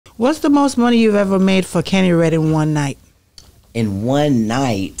What's the most money you've ever made for Kenny Red in one night? In one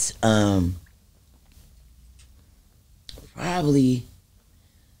night, probably,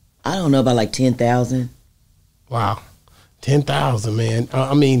 I don't know, about like 10,000. Wow. 10,000, man.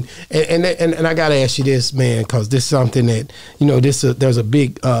 I mean, and I gotta ask you this, man, because this is something that, you know, there's a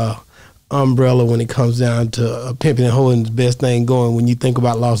big umbrella when it comes down to pimping and holding the best thing going. When you think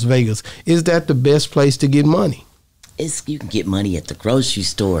about Las Vegas, is that the best place to get money? You can get money at the grocery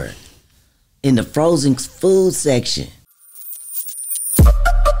store, in the frozen food section.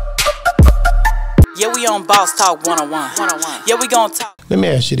 Yeah, we on Boss Talk 101. Yeah, we gonna talk. Let me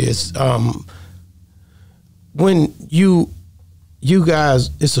ask you this. When you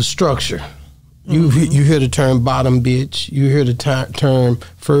guys, it's a structure. You hear the term bottom bitch. You hear the term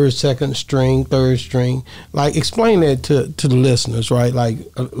first, second string, third string. Like, explain that to the listeners, right? Like,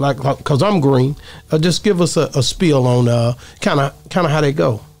 cause I'm green. Just give us a spiel on kind of how they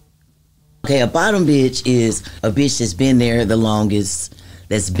go. Okay, a bottom bitch is a bitch that's been there the longest.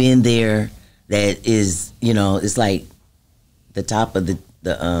 That's been there. That is, you know, it's like the top of the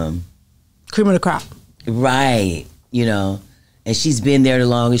Cream of the crop. Right, you know. And she's been there the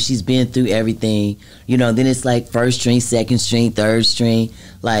longest. She's been through everything. You know, then it's like first string, second string, third string.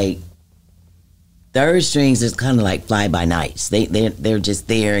 Like, third strings is kind of like fly-by-nights. They're just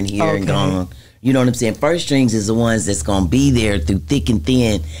there and here and gone. You know what I'm saying? First strings is the ones that's going to be there through thick and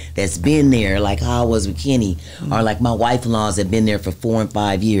thin, that's been there, like how I was with Kenny, or like my wife-in-laws that been there for 4 and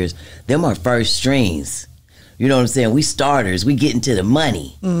 5 years. Them are first strings. You know what I'm saying? We starters. We get into the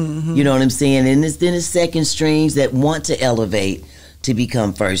money. You know what I'm saying? And then it's second strings that want to elevate to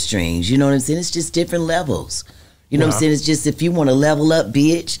become first strings. You know what I'm saying? It's just different levels. You know what I'm saying? It's just, if you want to level up,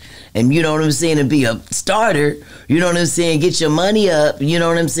 bitch, and you know what I'm saying, and be a starter, you know what I'm saying, get your money up, you know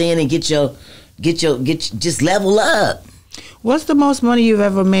what I'm saying, and just level up. What's the most money you've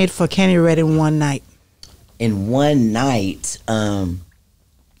ever made for Kenny Red in one night? In one night,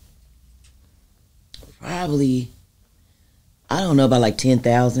 probably, I don't know, about like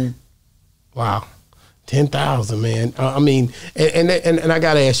 10,000. Wow. 10,000, man. I mean, and I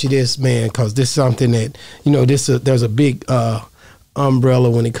gotta ask you this, man, because this is something that, you know, there's a big umbrella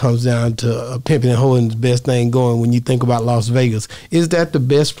when it comes down to pimping and holding the best thing going. When you think about Las Vegas, is that the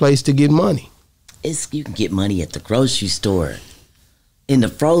best place to get money? You can get money at the grocery store, in the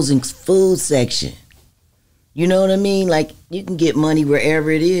frozen food section. You know what I mean? Like, you can get money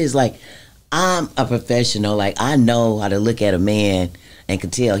wherever it is. Like, I'm a professional. Like, I know how to look at a man and can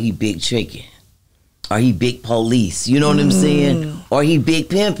tell he big chicken, or he big police. You know what I'm saying? Or he big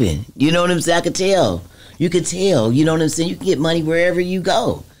pimping. You know what I'm saying? I could tell. You could tell. You know what I'm saying? You can get money wherever you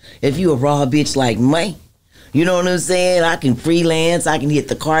go. If you a raw bitch like me, you know what I'm saying? I can freelance. I can hit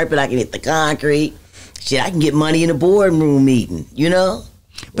the carpet. I can hit the concrete. Shit, I can get money in a boardroom meeting. You know?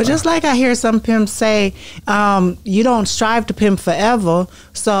 But just like I hear some pimps say, you don't strive to pimp forever.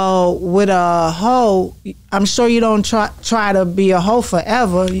 So with a hoe, I'm sure you don't try to be a hoe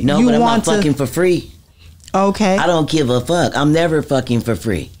forever. No, you but I'm want not fucking for free. Okay. I don't give a fuck. I'm never fucking for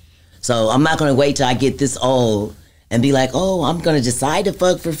free. So I'm not going to wait till I get this old and be like, oh, I'm going to decide to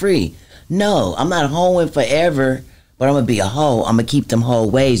fuck for free. No, I'm not hoeing forever, but I'm going to be a hoe. I'm going to keep them hoe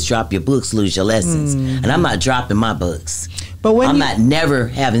ways, drop your books, lose your lessons. And I'm not dropping my books. But I'm not never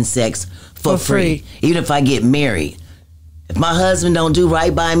having sex for free. Even if I get married. If my husband don't do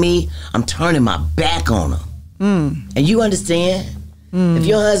right by me, I'm turning my back on him. And you understand? If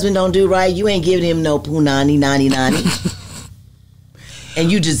your husband don't do right, you ain't giving him no punani, nani, nani.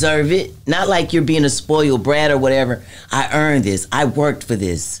 And you deserve it. Not like you're being a spoiled brat or whatever. I earned this. I worked for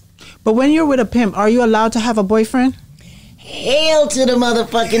this. But when you're with a pimp, are you allowed to have a boyfriend? Hell to the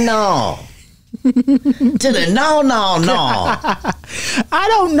motherfucking no. To the no. I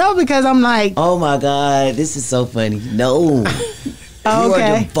don't know, because I'm like, oh my God, this is so funny. No. You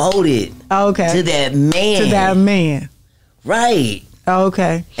are devoted to that man. To that man. Right.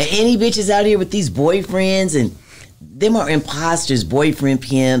 Okay. And any bitches out here with these boyfriends, and them are imposters, boyfriend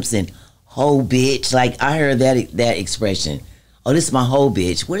pimps and hoe bitch. Like, I heard that expression. Oh, this is my hoe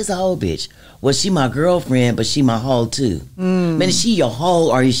bitch. What is a hoe bitch? Well, she my girlfriend, but she my hoe too. Man, is she your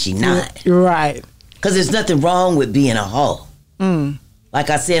hoe or is she not? Right. Because there's nothing wrong with being a hoe. Like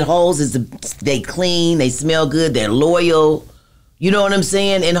I said, hoes they clean, they smell good, they're loyal. You know what I'm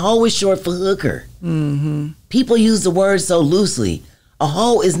saying? And hoe is short for hooker. People use the word so loosely. A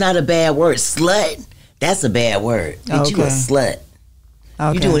hoe is not a bad word. Slut, that's a bad word. Bitch, you a slut.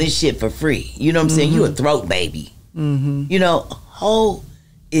 You doing this shit for free. You know what I'm saying? You a throat baby. You know, hoe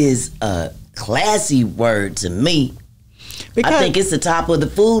is a classy word to me. Because I think it's the top of the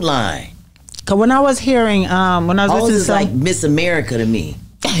food line. Cause when I was hearing, when I was listening to like Miss America to me.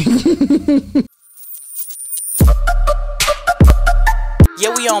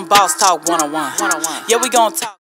 Yeah, we on Boss Talk 101. Yeah, we gon' talk.